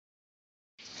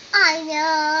I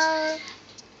know.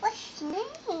 What's your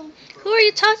name? Who are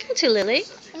you talking to, Lily?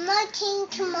 I'm talking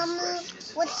to Mama.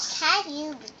 What's that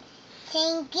you?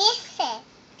 Saying kisses.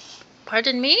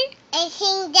 Pardon me? I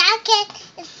think that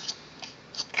is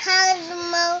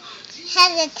Cosmo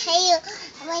has a tail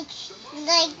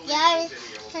like yours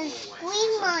and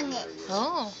scream on it.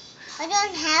 Oh. I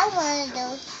don't have one of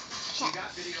those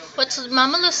cats. What's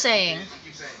Mama Lu saying?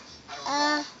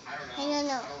 I don't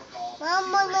know.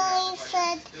 Mama Lily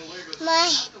said my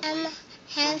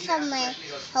hands on my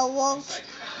awoke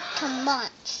to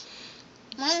munch.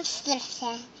 Monster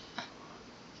said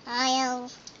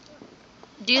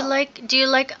Do you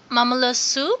like Mama Lu's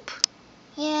soup?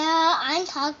 Yeah, I'm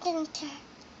talking to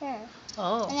her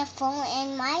on Oh. the phone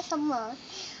and my phone.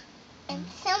 And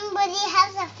somebody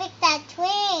has to fix that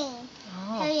train.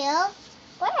 Oh. Hurry up.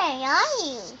 Where are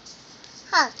you?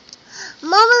 Huh.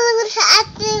 Mama looks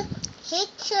at the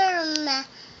picture.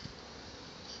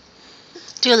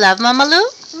 Do you love Mama Lu?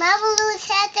 Mama looks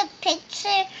at the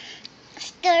picture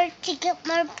store to get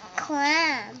more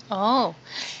clam. Oh.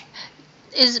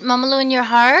 Is Mama Lu in your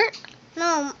heart?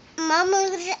 No, Mama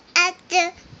looks at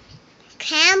the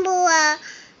camera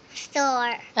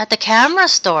store. At the camera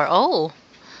store. Oh.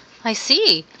 I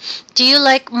see. Do you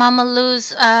like Mama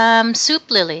Lu's soup,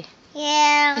 Lily?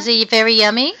 Yeah. Is it very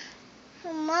yummy?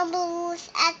 Mama looks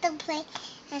at the plate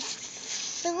and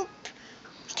soup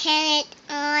can it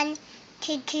on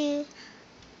to do.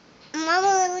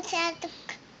 Mama looks at the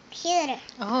computer.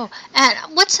 Oh.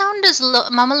 And what sound does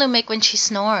Mama Lu make when she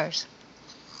snores?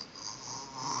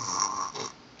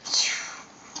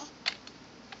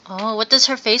 Oh, what does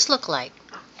her face look like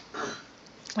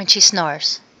when she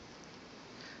snores?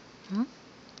 Hmm?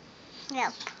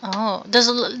 Yep. Oh,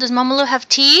 does Mama Lu have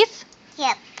teeth?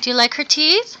 Yep. Do you like her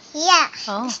teeth? Yeah.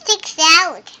 Oh. It sticks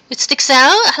out. It sticks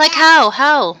out? Like how?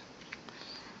 How?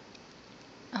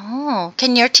 Oh,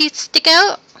 can your teeth stick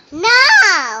out?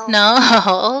 No.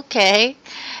 No, okay.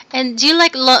 And do you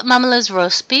like Mama Lu's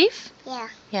roast beef? Yeah.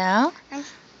 Yeah?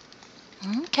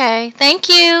 Okay, thank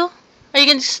you. Are you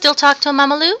going to still talk to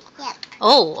Mama Lu? Yep.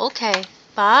 Oh, okay.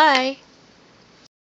 Bye.